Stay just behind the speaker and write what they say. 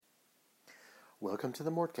Welcome to the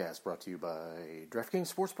Mortcast, brought to you by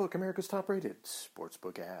DraftKings Sportsbook, America's top-rated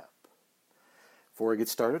sportsbook app. Before I get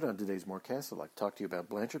started on today's Mortcast, I'd like to talk to you about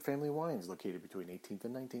Blanchard Family Wines, located between 18th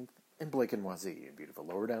and 19th in Blake and Wazee, in beautiful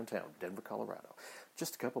lower downtown Denver, Colorado.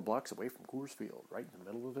 Just a couple blocks away from Coors Field, right in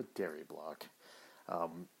the middle of a dairy block.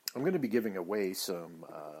 I'm going to be giving away some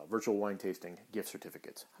virtual wine tasting gift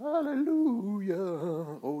certificates.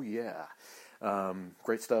 Hallelujah! Oh, yeah.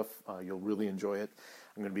 Great stuff. You'll really enjoy it.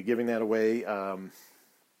 I'm going to be giving that away, and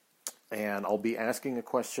I'll be asking a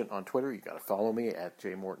question on Twitter. You got to follow me at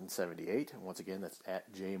jmorton78. Once again, that's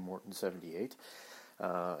at jmorton78.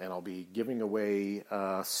 And I'll be giving away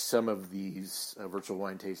some of these virtual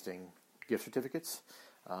wine tasting gift certificates.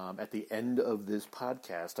 At the end of this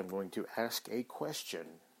podcast, I'm going to ask a question,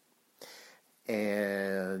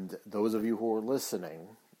 and those of you who are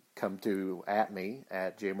listening, come to me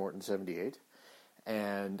at jmorton78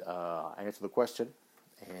 and answer the question.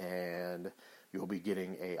 And you'll be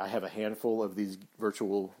getting I have a handful of these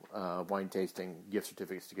virtual wine tasting gift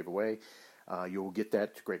certificates to give away. You'll get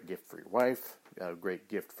that. Great gift for your wife, great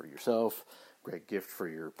gift for yourself, great gift for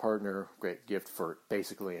your partner, great gift for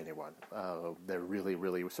basically anyone. They're really,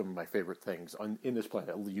 really some of my favorite things in this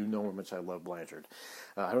planet. You know how much I love Blanchard.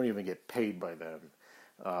 I don't even get paid by them.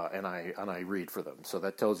 And I read for them, so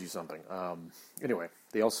that tells you something. Anyway,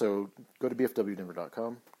 they also go to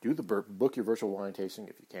bfwdenver.com, book your virtual wine tasting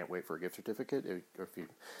if you can't wait for a gift certificate, or if you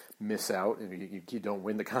miss out and you don't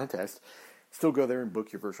win the contest, still go there and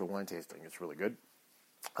book your virtual wine tasting. It's really good.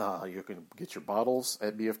 You can get your bottles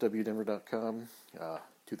at bfwdenver.com,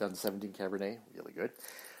 2017 Cabernet, really good.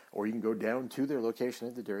 Or you can go down to their location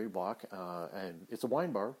at the Dairy Block, and it's a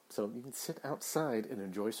wine bar, so you can sit outside and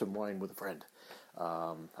enjoy some wine with a friend.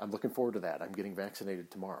 I'm looking forward to that. I'm getting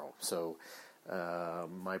vaccinated tomorrow, so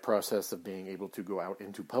my process of being able to go out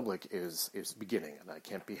into public is beginning, and I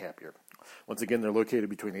can't be happier. Once again, they're located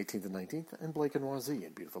between 18th and 19th and Blake and Wazee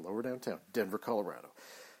in beautiful lower downtown Denver, Colorado.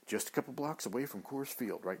 Just a couple blocks away from Coors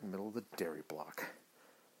Field, right in the middle of the Dairy Block.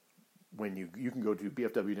 When you can go to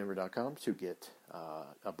bfwdenver.com to get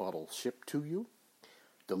a bottle shipped to you,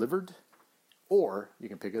 delivered, or you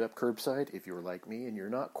can pick it up curbside if you're like me and you're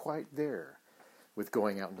not quite there with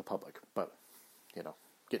going out into public, but,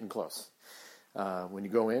 getting close. When you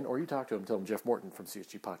go in or you talk to them, tell them Jeff Morton from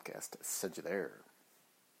CSG Podcast sent you there.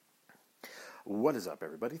 What is up,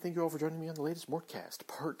 everybody? Thank you all for joining me on the latest Mortcast,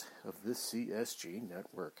 part of the CSG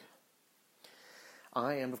network.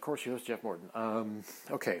 I am, of course, your host, Jeff Morton.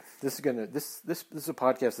 Okay, this is a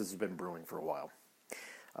podcast that has been brewing for a while,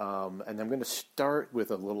 and I'm going to start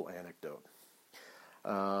with a little anecdote.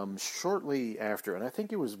 Shortly after, and I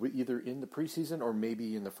think it was either in the preseason or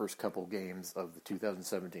maybe in the first couple games of the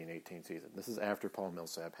 2017-18 season. This is after Paul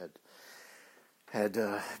Millsap had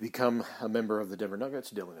become a member of the Denver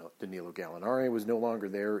Nuggets. Danilo Gallinari was no longer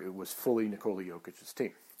there. It was fully Nikola Jokic's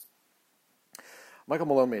team. Michael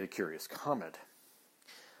Malone made a curious comment.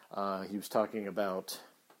 He was talking about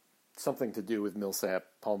something to do with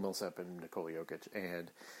Paul Millsap and Nikola Jokic,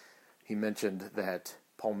 and he mentioned that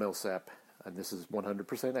Paul Millsap, and this is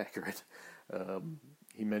 100% accurate,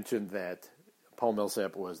 he mentioned that Paul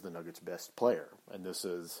Millsap was the Nuggets' best player, and this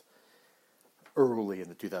is early in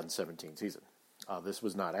the 2017 season. This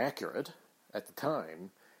was not accurate at the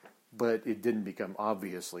time, but it didn't become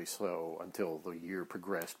obviously so until the year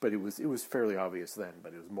progressed. But it was fairly obvious then,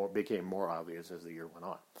 but it became more obvious as the year went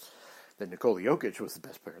on that Nikola Jokic was the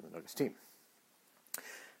best player on the Nuggets team.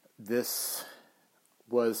 This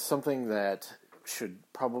was something that should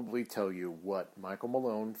probably tell you what Michael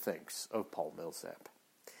Malone thinks of Paul Millsap.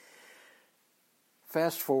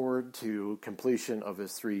 Fast forward to completion of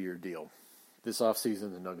his 3-year deal. This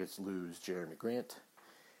offseason, the Nuggets lose Jeremy Grant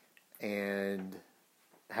and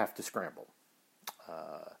have to scramble.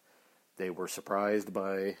 They were surprised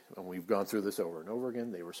by, and we've gone through this over and over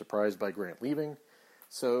again, they were surprised by Grant leaving,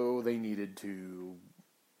 so they needed to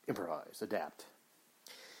improvise, adapt.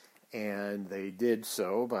 And they did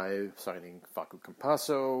so by signing Facu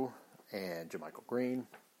Campazzo and JaMychal Green.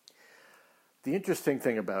 The interesting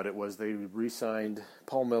thing about it was they re-signed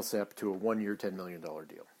Paul Millsap to a 1-year, $10 million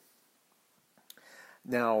deal.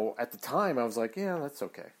 Now, at the time, I was like, yeah, that's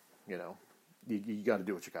okay. You got to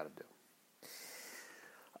do what you got to do.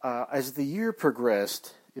 As the year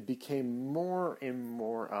progressed, it became more and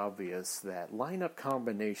more obvious that lineup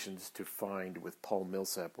combinations to find with Paul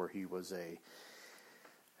Millsap, where he was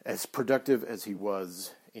as productive as he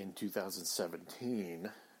was in 2017,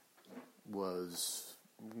 was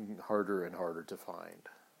harder and harder to find.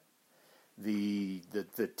 The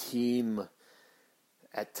team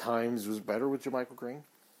at times was better with JaMychal Green.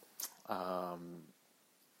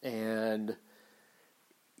 And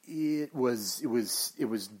it it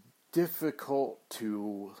was difficult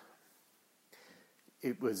to.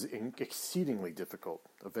 It was exceedingly difficult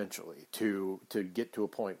eventually to get to a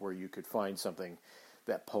point where you could find something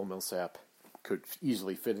that Paul Millsap could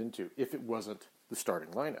easily fit into if it wasn't the starting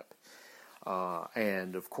lineup.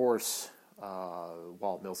 And of course,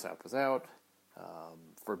 while Millsap was out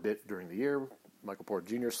for a bit during the year, Michael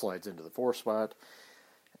Porter Jr. slides into the 4 spot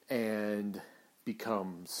and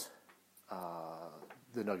becomes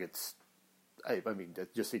the Nuggets. I mean,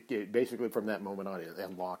 basically from that moment on, it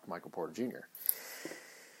unlocked Michael Porter Jr.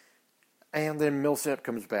 And then Millsap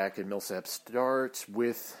comes back, and Millsap starts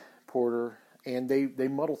with Porter, and they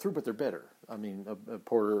muddle through, but they're better. I mean,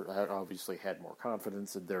 Porter obviously had more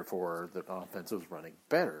confidence, and therefore the offense was running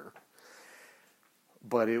better.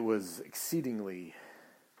 But it was exceedingly.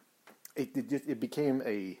 It became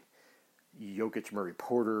a Jokic, Murray,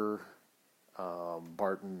 Porter,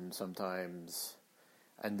 Barton sometimes,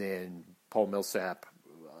 and then Paul Millsap,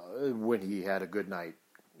 when he had a good night,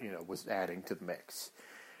 was adding to the mix.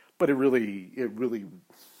 But it really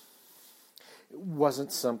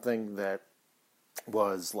wasn't something that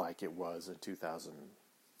was like it was in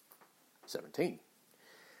 2017.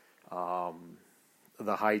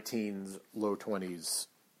 The high teens, low 20s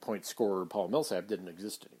point scorer Paul Millsap didn't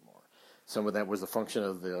exist anymore. Some of that was a function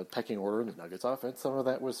of the pecking order in the Nuggets offense. Some of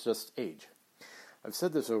that was just age. I've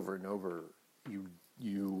said this over and over.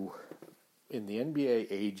 You in the NBA,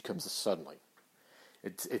 age comes suddenly.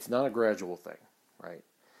 It's not a gradual thing, right?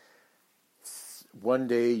 One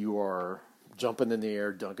day you are jumping in the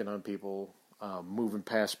air, dunking on people, moving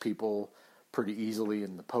past people pretty easily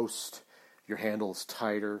in the post. Your handle is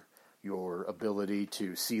tighter. Your ability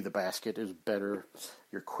to see the basket is better.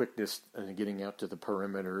 Your quickness in getting out to the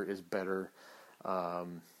perimeter is better.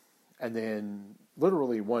 And then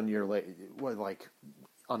literally 1 year later, like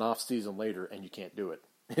an off season later, and you can't do it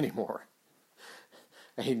anymore.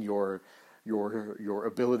 And your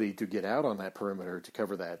ability to get out on that perimeter to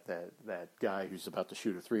cover that guy who's about to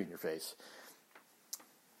shoot a 3 in your face,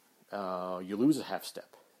 you lose a half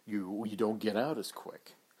step. You don't get out as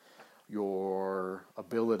quick. Your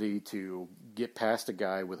ability to get past a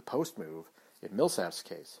guy with a post move, in Millsap's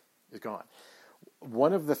case, is gone.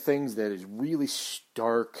 One of the things that is really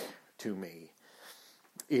stark to me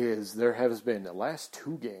is there has been the last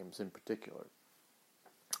 2 games in particular,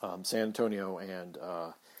 San Antonio and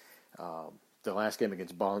the last game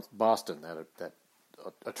against Boston, that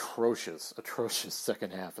atrocious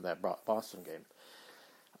second half of that Boston game.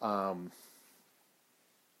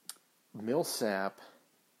 Millsap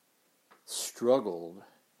struggled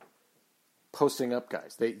posting up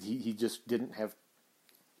guys. He just didn't have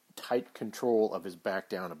tight control of his back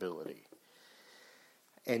down ability,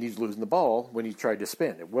 and he's losing the ball when he tried to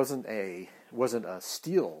spin. It wasn't a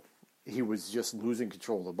steal. He was just losing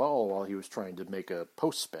control of the ball while he was trying to make a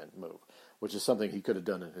post spin move, which is something he could have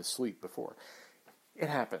done in his sleep before. It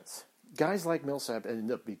happens. Guys like Millsap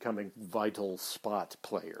end up becoming vital spot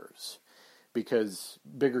players because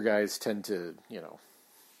bigger guys tend to,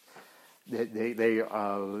 they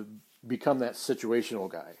become that situational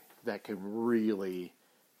guy that can really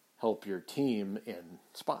help your team in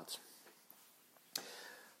spots.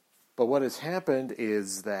 But what has happened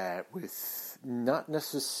is that with not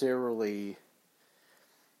necessarily,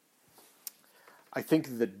 I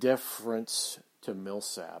think the deference to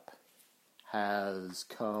Millsap has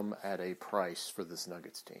come at a price for this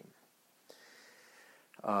Nuggets team.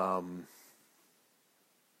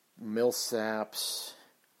 Millsap's,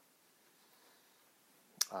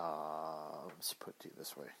 let's put it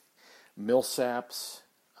this way, Millsap's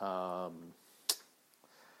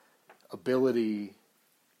ability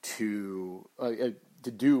to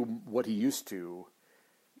do what he used to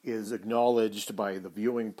is acknowledged by the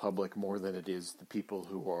viewing public more than it is the people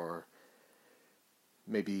who are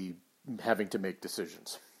maybe having to make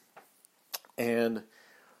decisions. And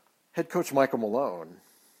head coach Michael Malone,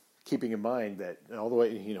 keeping in mind that all the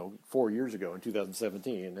way, 4 years ago in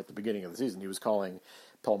 2017, at the beginning of the season, he was calling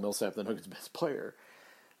Paul Millsap the Nuggets' best player.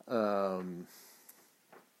 You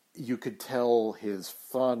could tell his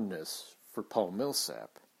fondness for Paul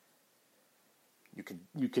Millsap.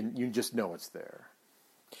 You just know it's there.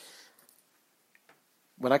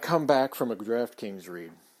 When I come back from a DraftKings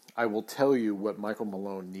read, I will tell you what Michael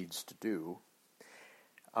Malone needs to do,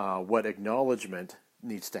 what acknowledgement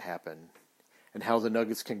needs to happen, and how the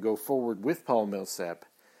Nuggets can go forward with Paul Millsap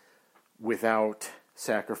without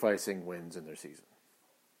sacrificing wins in their season.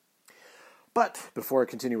 But before I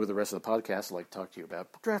continue with the rest of the podcast, I'd like to talk to you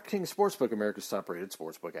about DraftKings Sportsbook, America's top-rated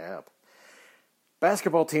sportsbook app.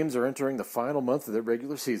 Basketball teams are entering the final month of their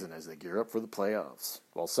regular season as they gear up for the playoffs.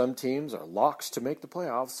 While some teams are locks to make the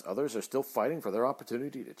playoffs, others are still fighting for their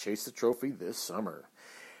opportunity to chase the trophy this summer.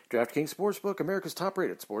 DraftKings Sportsbook, America's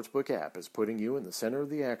top-rated sportsbook app, is putting you in the center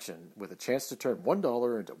of the action with a chance to turn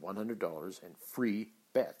 $1 into $100 in free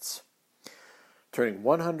bets. Turning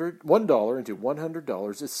 $1 into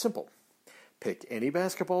 $100 is simple. Pick any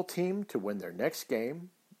basketball team to win their next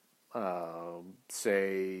game.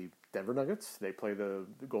 Say Denver Nuggets. They play the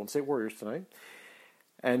Golden State Warriors tonight.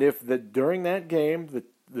 And if during that game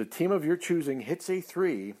the team of your choosing hits a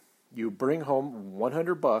three, you bring home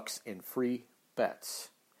 $100 in free bets.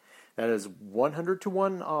 That is 100 to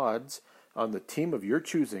 1 odds on the team of your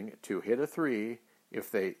choosing to hit a three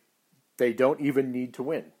if they don't even need to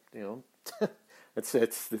win. You know, it's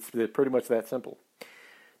pretty much that simple.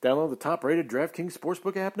 Download the top-rated DraftKings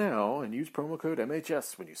Sportsbook app now and use promo code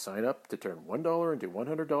MHS when you sign up to turn $1 into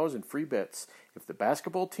 $100 in free bets if the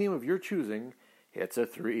basketball team of your choosing hits a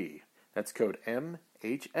three. That's code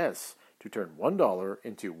MHS to turn $1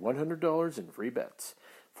 into $100 in free bets.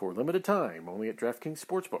 For a limited time, only at DraftKings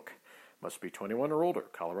Sportsbook. Must be 21 or older,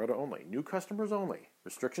 Colorado only. New customers only.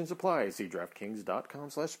 Restrictions apply. See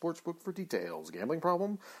DraftKings.com/sportsbook for details. Gambling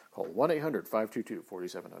problem? Call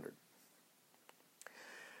 1-800-522-4700.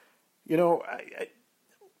 You know,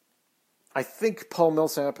 I think Paul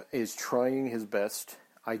Millsap is trying his best.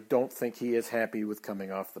 I don't think he is happy with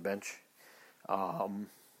coming off the bench.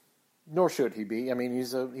 Nor should he be. I mean,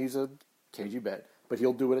 he's a cagey bet, but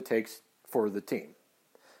he'll do what it takes for the team,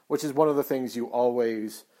 which is one of the things you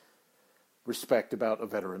always respect about a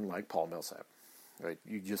veteran like Paul Millsap. Right?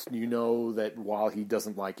 You know that while he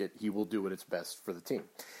doesn't like it, he will do what is best for the team.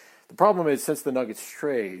 The problem is, since the Nuggets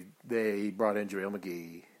trade, they brought in JaVale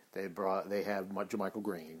McGee. They have Michael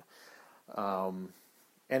Green. And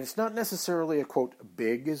it's not necessarily a, quote,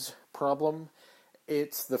 bigs problem.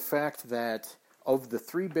 It's the fact that of the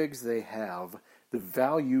three bigs they have, the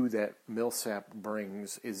value that Millsap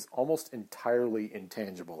brings is almost entirely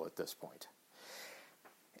intangible at this point.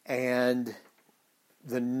 And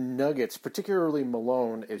the Nuggets, particularly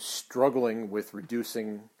Malone, is struggling with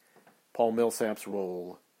reducing Paul Millsap's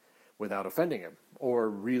role without offending him, or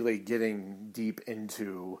really getting deep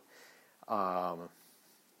into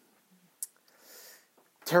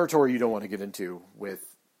territory you don't want to get into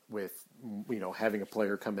with having a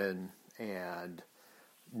player come in and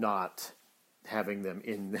not having them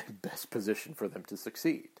in the best position for them to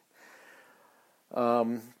succeed.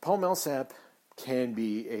 Paul Millsap can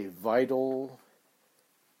be a vital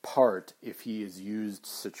part if he is used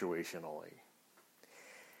situationally.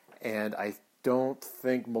 And I don't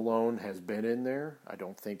think Malone has been in there. I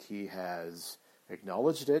don't think he has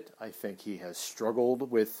acknowledged it. I think he has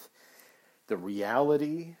struggled with the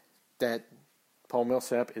reality that Paul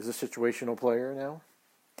Millsap is a situational player now.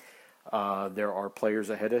 There are players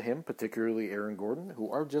ahead of him, particularly Aaron Gordon,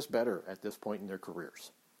 who are just better at this point in their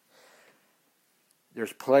careers.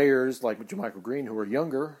 There's players like Michael Green who are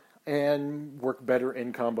younger and work better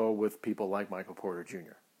in combo with people like Michael Porter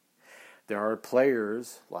Jr. There are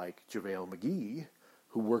players like JaVale McGee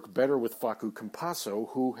who work better with Facu Campazzo,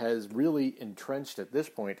 who has really entrenched at this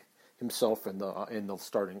point himself in the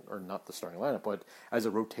starting, or not the starting lineup, but as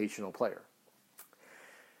a rotational player.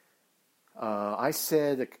 I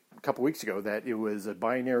said a couple weeks ago that it was a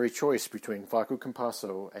binary choice between Facu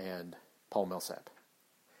Campazzo and Paul Millsap,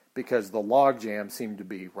 because the logjam seemed to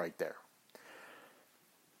be right there.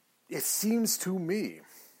 It seems to me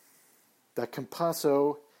that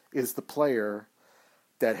Campazzo is the player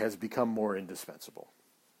that has become more indispensable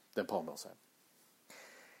than Paul Millsap.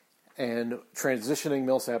 And transitioning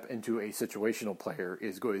Millsap into a situational player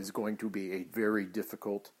is going to be a very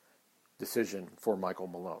difficult decision for Michael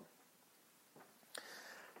Malone.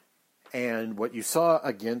 And what you saw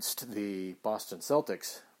against the Boston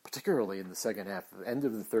Celtics, particularly in the second half, the end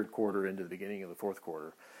of the third quarter into the beginning of the fourth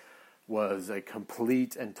quarter, was a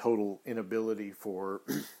complete and total inability for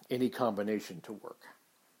any combination to work.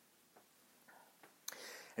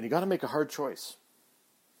 And you got to make a hard choice.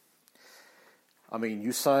 I mean,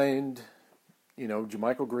 you signed,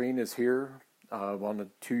 JaMychal Green is here on a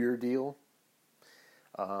 2-year deal.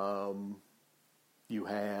 You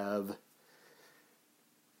have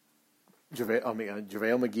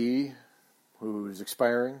JaVale McGee, who's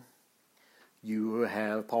expiring. You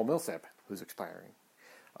have Paul Millsap, who's expiring.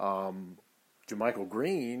 JaMychal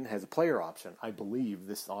Green has a player option, I believe,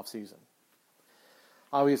 this offseason.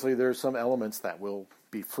 Obviously, there's some elements that will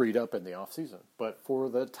be freed up in the offseason, but for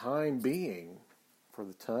the time being,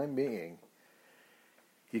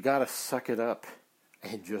 you got to suck it up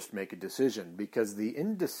and just make a decision, because the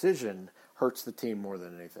indecision hurts the team more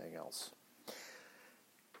than anything else.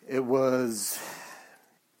 It was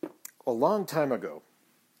a long time ago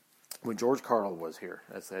when George Karl was here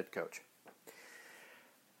as the head coach.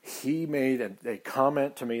 He made a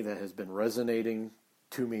comment to me that has been resonating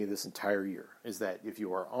to me this entire year, is that if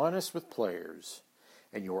you are honest with players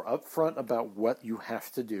and you're upfront about what you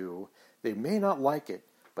have to do, they may not like it,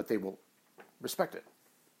 but they will respect it.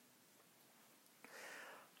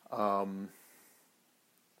 Paul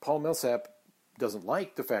Millsap doesn't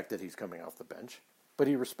like the fact that he's coming off the bench, but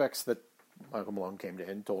he respects that Michael Malone came to him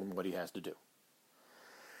and told him what he has to do.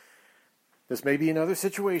 This may be another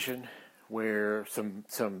situation where some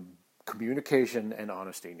communication and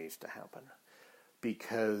honesty needs to happen,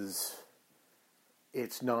 because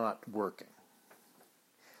it's not working.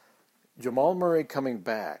 Jamal Murray coming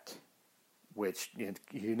back, which you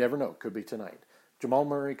never know, could be tonight. Jamal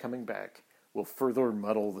Murray coming back will further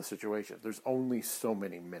muddle the situation. There's only so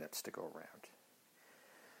many minutes to go around.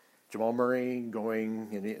 Jamal Murray going,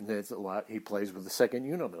 and it's a lot. He plays with the second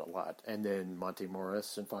unit a lot, and then Monte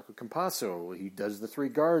Morris and Facu Campazzo. He does the three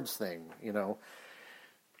guards thing. You're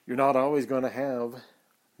not always going to have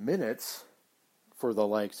minutes for the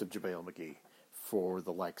likes of JaVale McGee, for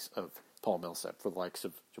the likes of Paul Millsap, for the likes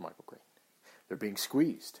of Michael Green. They're being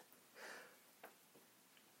squeezed.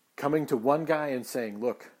 Coming to one guy and saying,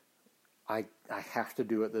 look, I have to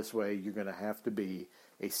do it this way. You're going to have to be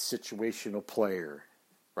a situational player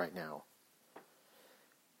right now.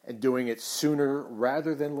 And doing it sooner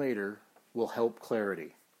rather than later will help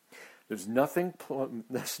clarity. There's nothing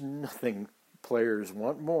players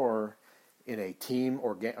want more in a team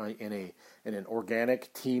in an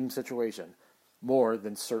organic team situation more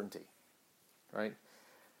than certainty, right?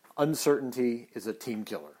 Uncertainty is a team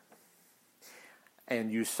killer. And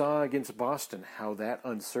you saw against Boston how that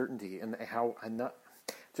uncertainty and how the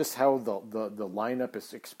lineup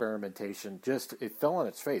is experimentation, it fell on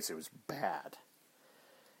its face. It was bad.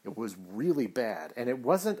 It was really bad. And it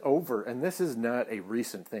wasn't over. And this is not a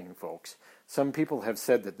recent thing, folks. Some people have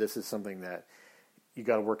said that this is something that you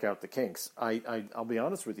got to work out the kinks. I'll be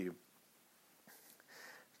honest with you.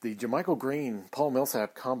 The JaMychal Green, Paul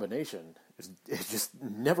Millsap combination it's just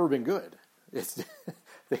never been good.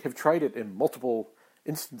 They have tried it in multiple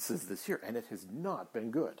instances this year, and it has not been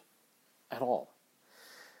good at all.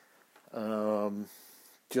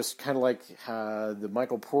 Just kind of like the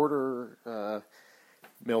Michael Porter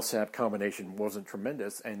Millsap combination wasn't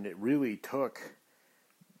tremendous, and it really took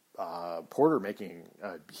Porter making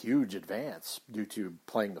a huge advance due to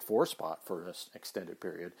playing the 4 spot for an extended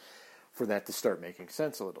period for that to start making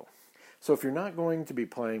sense a little. So if you're not going to be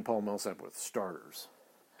playing Paul Millsap with starters,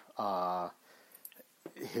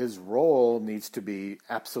 his role needs to be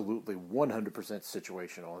absolutely 100%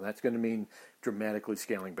 situational, and that's going to mean dramatically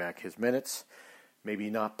scaling back his minutes,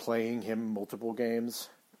 maybe not playing him multiple games.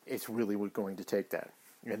 It's really going to take that.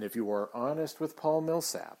 And if you are honest with Paul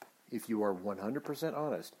Millsap, if you are 100%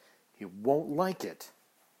 honest, he won't like it,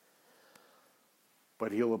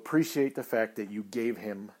 but he'll appreciate the fact that you gave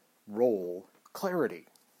him role clarity.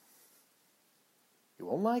 He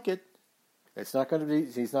won't like it. It's not going to be.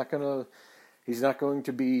 He's not going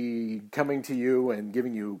to be coming to you and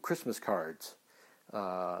giving you Christmas cards.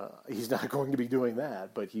 He's not going to be doing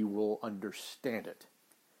that, but he will understand it.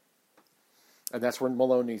 And that's where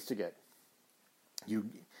Malone needs to get.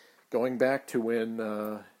 Going back to when,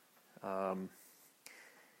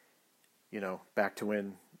 back to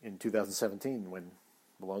when in 2017 when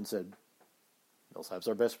Malone said Millsap's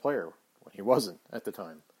our best player when he wasn't at the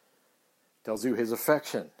time. Tells you his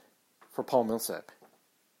affection for Paul Millsap.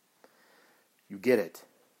 You get it.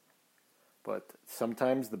 But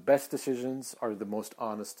sometimes the best decisions are the most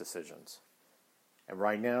honest decisions. And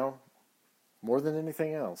right now, more than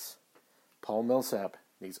anything else, Paul Millsap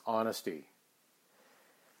needs honesty.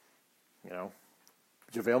 JaVale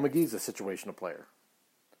McGee's a situational player.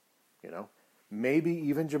 Maybe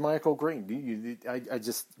even JaMychal Green.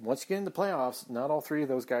 Once you get in the playoffs, not all three of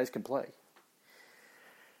those guys can play.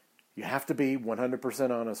 You have to be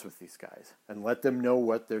 100% honest with these guys and let them know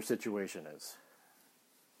what their situation is.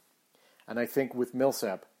 And I think with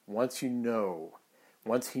Millsap, once he knows,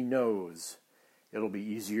 it'll be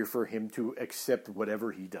easier for him to accept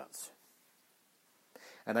whatever he does.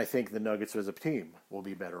 And I think the Nuggets as a team will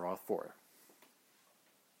be better off for it.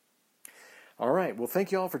 All right. Well,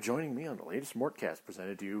 thank you all for joining me on the latest Mortcast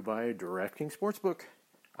presented to you by DraftKings Sportsbook.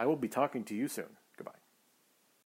 I will be talking to you soon.